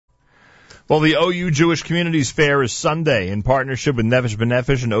Well, the OU Jewish Communities Fair is Sunday in partnership with Nefesh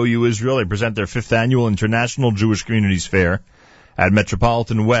B'Nefesh and OU Israel. They present their 5th annual International Jewish Communities Fair at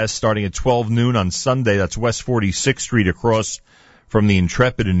Metropolitan West starting at 12 noon on Sunday. That's West 46th Street across from the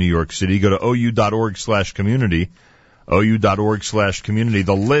Intrepid in New York City. Go to ou.org/community, ou.org/community.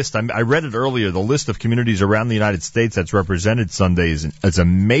 The list, I read it earlier, the list of communities around the United States that's represented Sunday is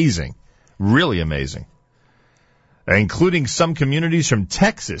amazing, really amazing, including some communities from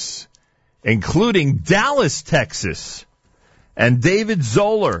Texas, including Dallas, Texas. And David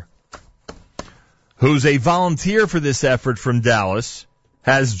Zoller, who's a volunteer for this effort from Dallas,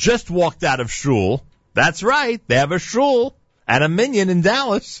 has just walked out of shul. That's right, they have a shul and a minyan in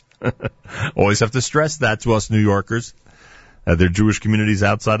Dallas. Always have to stress that to us New Yorkers. There are Jewish communities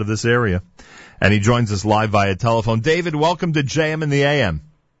outside of this area. And he joins us live via telephone. David, welcome to JM and the AM.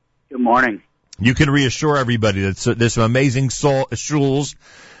 Good morning. You can reassure everybody that there's some amazing shuls.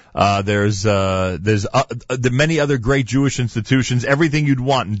 There's many other great Jewish institutions, everything you'd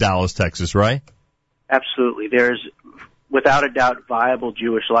want in Dallas, Texas, right? Absolutely. There's, without a doubt, viable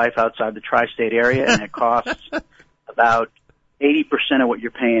Jewish life outside the tri-state area, and it costs about 80% of what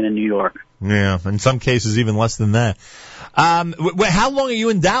you're paying in New York. Yeah, in some cases even less than that. How long are you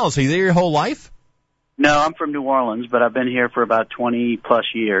in Dallas? Are you there your whole life? No, I'm from New Orleans, but I've been here for about 20-plus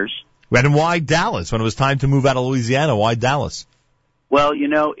years. And why Dallas? When it was time to move out of Louisiana, why Dallas? Well,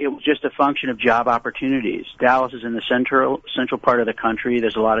 it was just a function of job opportunities. Dallas is in the central part of the country.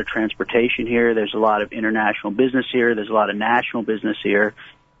 There's a lot of transportation here. There's a lot of international business here. There's a lot of national business here.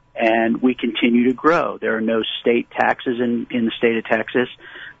 And we continue to grow. There are no state taxes in the state of Texas.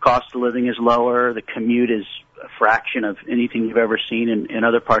 Cost of living is lower. The commute is a fraction of anything you've ever seen in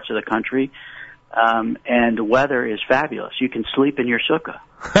other parts of the country. And the weather is fabulous. You can sleep in your sukkah.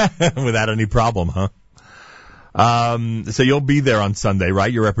 Without any problem, huh? So you'll be there on Sunday,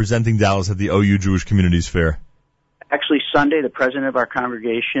 right? You're representing Dallas at the OU Jewish Communities Fair. Actually, Sunday, the president of our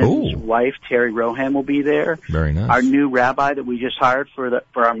congregation's wife, Terry Rohan, will be there. Very nice. Our new rabbi that we just hired for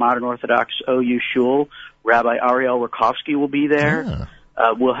our modern Orthodox OU shul, Rabbi Ariel Rakovsky, will be there. Yeah.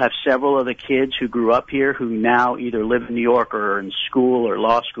 We'll have several of the kids who grew up here who now either live in New York or are in school or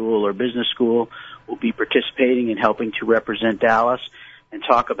law school or business school will be participating in helping to represent Dallas and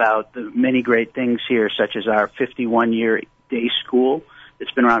talk about the many great things here, such as our 51-year day school.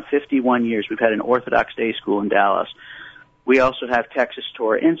 It's been around 51 years. We've had an Orthodox day school in Dallas. We also have Texas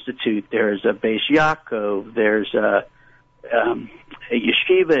Torah Institute. There's a Beis Yaakov. There's a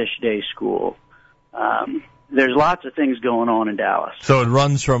Yeshivish day school. There's lots of things going on in Dallas. So it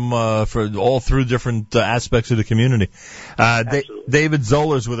runs from for all through different aspects of the community. David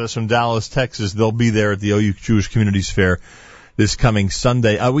Zoller's with us from Dallas, Texas. They'll be there at the OU Jewish Communities Fair this coming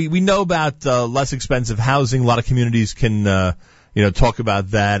Sunday. We know about less expensive housing. A lot of communities can talk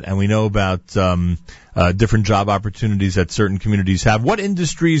about that, and we know about different job opportunities that certain communities have. What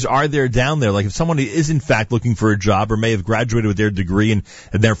industries are there down there? Like if someone is in fact looking for a job or may have graduated with their degree and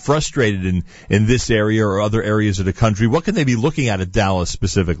they're frustrated in this area or other areas of the country, what can they be looking at Dallas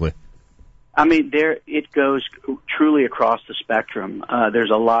specifically? I mean, it goes truly across the spectrum.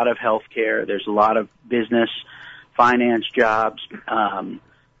 There's a lot of healthcare. There's a lot of business, finance jobs.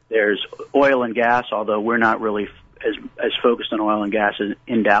 There's oil and gas, although we're not really as focused on oil and gas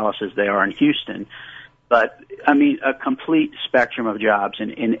in Dallas as they are in Houston. But, I mean, a complete spectrum of jobs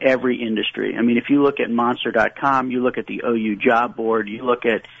in every industry. I mean, if you look at Monster.com, you look at the OU Job Board, you look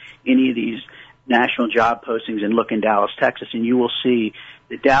at any of these national job postings and look in Dallas, Texas, and you will see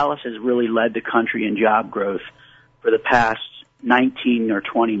that Dallas has really led the country in job growth for the past 19 or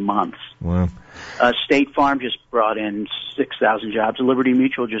 20 months. Wow. State Farm just brought in 6,000 jobs. Liberty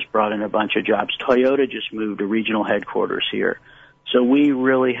Mutual just brought in a bunch of jobs. Toyota just moved a regional headquarters here. So we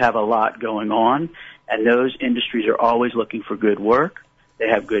really have a lot going on, and those industries are always looking for good work. They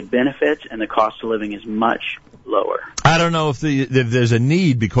have good benefits, and the cost of living is much lower. I don't know if there's a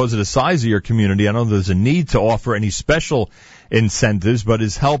need because of the size of your community. I don't know if there's a need to offer any special incentives, but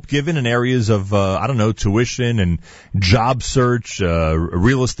is help given in areas of, tuition and job search,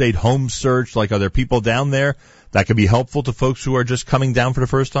 real estate home search? Like, are there people down there that could be helpful to folks who are just coming down for the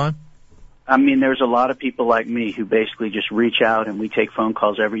first time? I mean, there's a lot of people like me who basically just reach out, and we take phone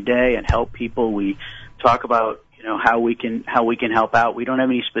calls every day and help people. We talk about, how we can help out. We don't have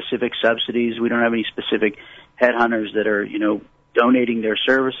any specific subsidies. We don't have any specific headhunters that are, donating their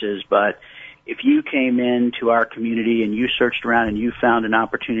services, but if you came into our community and you searched around and you found an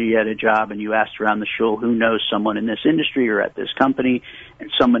opportunity at a job and you asked around the shul who knows someone in this industry or at this company,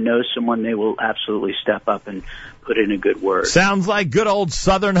 and someone knows someone, they will absolutely step up and put in a good word. Sounds like good old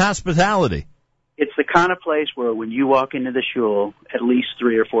Southern hospitality. It's the kind of place where when you walk into the shul, at least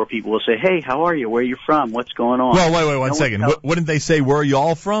 3 or 4 people will say, "Hey, how are you? Where are you from? What's going on?" Well, wait one second. Wouldn't they say, "Where are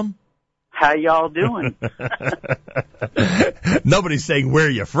y'all from?" How y'all doing? Nobody's saying, "Where are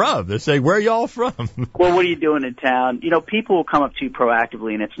you from?" They're saying, "Where are y'all from?" Well, what are you doing in town? You know, people will come up to you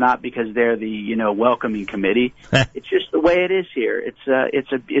proactively, and it's not because they're the, welcoming committee. It's just the way it is here.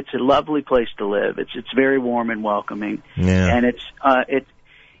 It's a lovely place to live. It's very warm and welcoming. Yeah. And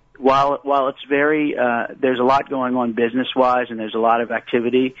while it's very, there's a lot going on business-wise and there's a lot of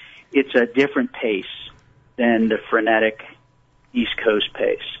activity, it's a different pace than the frenetic East Coast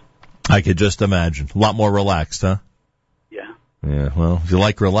pace. I could just imagine. A lot more relaxed, huh? Yeah. Yeah, well, if you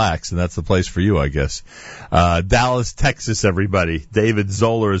like relax, and that's the place for you, I guess. Dallas, Texas, everybody. David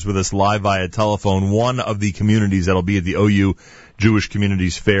Zoller is with us live via telephone, one of the communities that'll be at the OU Jewish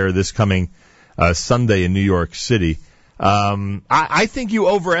Communities Fair this coming Sunday in New York City. I think you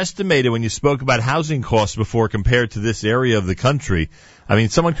overestimated when you spoke about housing costs before compared to this area of the country. I mean,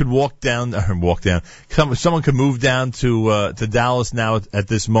 someone could someone could move down to Dallas now at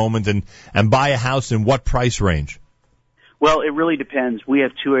this moment and buy a house in what price range? Well, it really depends. We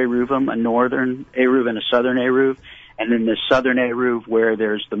have 2 Eruvim, a northern Eruv and a southern Eruv. And then the southern Eruv, where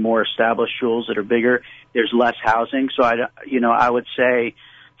there's the more established shuls that are bigger, there's less housing. So I would say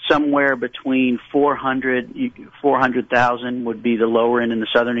somewhere between 400,000 would be the lower end in the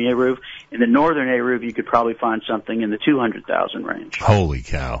southern Eruv. In the northern Eruv, you could probably find something in the 200,000 range. Holy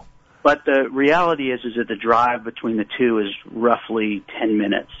cow. But the reality is that the drive between the two is roughly 10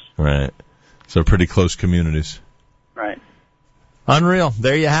 minutes. Right. So pretty close communities. Right. Unreal.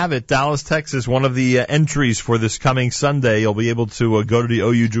 There you have it. Dallas, Texas, one of the entries for this coming Sunday. You'll be able to go to the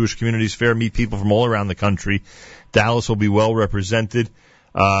OU Jewish Communities Fair, meet people from all around the country. Dallas will be well represented.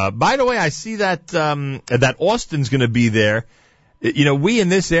 By the way, I see that Austin's going to be there. You know, we in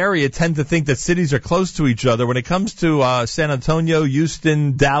this area tend to think that cities are close to each other. When it comes to San Antonio,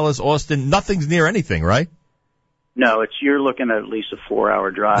 Houston, Dallas, Austin, nothing's near anything, right? No, you're looking at least a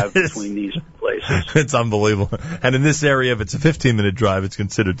 4-hour drive between these places. It's unbelievable. And in this area, if it's a 15-minute drive, it's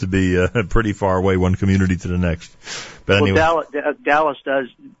considered to be pretty far away, one community to the next. But anyway.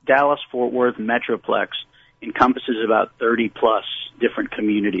 Dallas-Fort Worth Metroplex encompasses about 30-plus different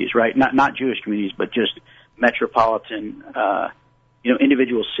communities, right? Not Jewish communities, but just metropolitan,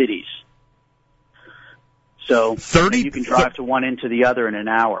 individual cities. So 30, you can drive to one end to the other in an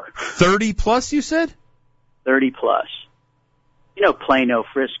hour. 30-plus, you said? 30-plus. Plano,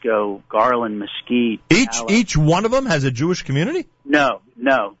 Frisco, Garland, Mesquite. Each one of them has a Jewish community? No,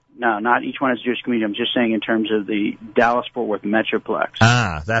 not each one has a Jewish community. I'm just saying in terms of the Dallas-Fort Worth Metroplex.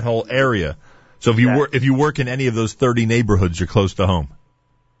 Ah, that whole area. So if you work in any of those 30 neighborhoods, you're close to home.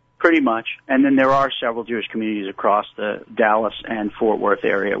 Pretty much. And then there are several Jewish communities across the Dallas and Fort Worth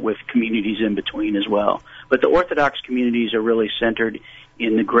area with communities in between as well. But the Orthodox communities are really centered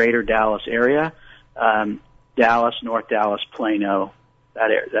in the greater Dallas area. Dallas, North Dallas, Plano,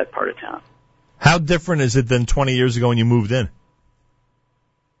 that part of town. How different is it than 20 years ago when you moved in?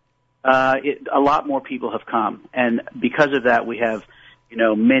 A lot more people have come. And because of that, we have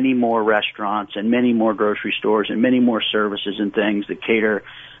many more restaurants and many more grocery stores and many more services and things that cater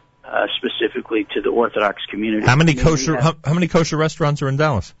specifically to the Orthodox community. How many kosher restaurants are in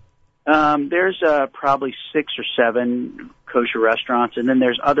Dallas? There's probably 6 or 7 kosher restaurants, and then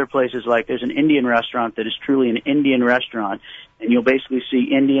there's other places like there's an Indian restaurant that is truly an Indian restaurant, and you'll basically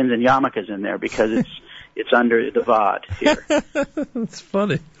see Indians and yarmulkes in there because it's under the Vod here. That's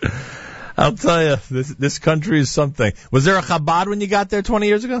funny. I'll tell you, this country is something. Was there a Chabad when you got there 20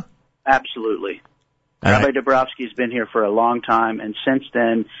 years ago? Absolutely. All Rabbi right. Dabrowski's been here for a long time, and since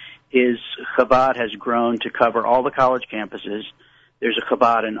then, his Chabad has grown to cover all the college campuses. There's a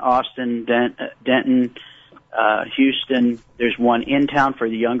Chabad in Austin, Denton, Houston. There's one in town for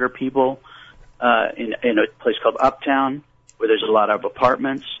the younger people in a place called Uptown, where there's a lot of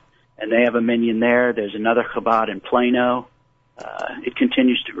apartments, and they have a minyan there. There's another Chabad in Plano. It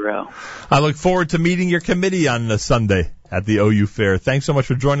continues to grow. I look forward to meeting your committee on Sunday at the OU Fair. Thanks so much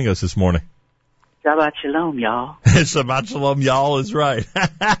for joining us this morning. Shabbat Shalom, y'all. Shabbat Shalom, y'all is right.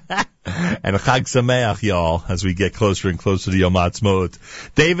 And Chag Sameach, y'all, as we get closer and closer to Yom Ha'atzmaut.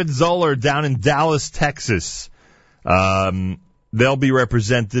 David Zoller down in Dallas, Texas. They'll be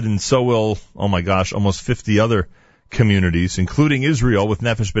represented, and so will, almost 50 other communities, including Israel with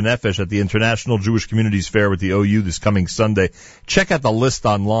Nefesh B'Nefesh at the International Jewish Communities Fair with the OU this coming Sunday. Check out the list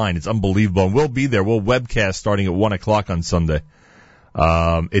online. It's unbelievable. And we'll be there. We'll webcast starting at 1 o'clock on Sunday.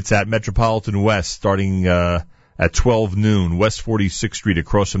 It's at Metropolitan West starting at 12 noon, West 46th Street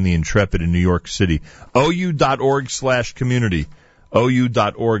across from the Intrepid in New York City. OU.org/community.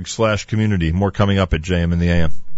 OU.org/community. More coming up at JM in the AM.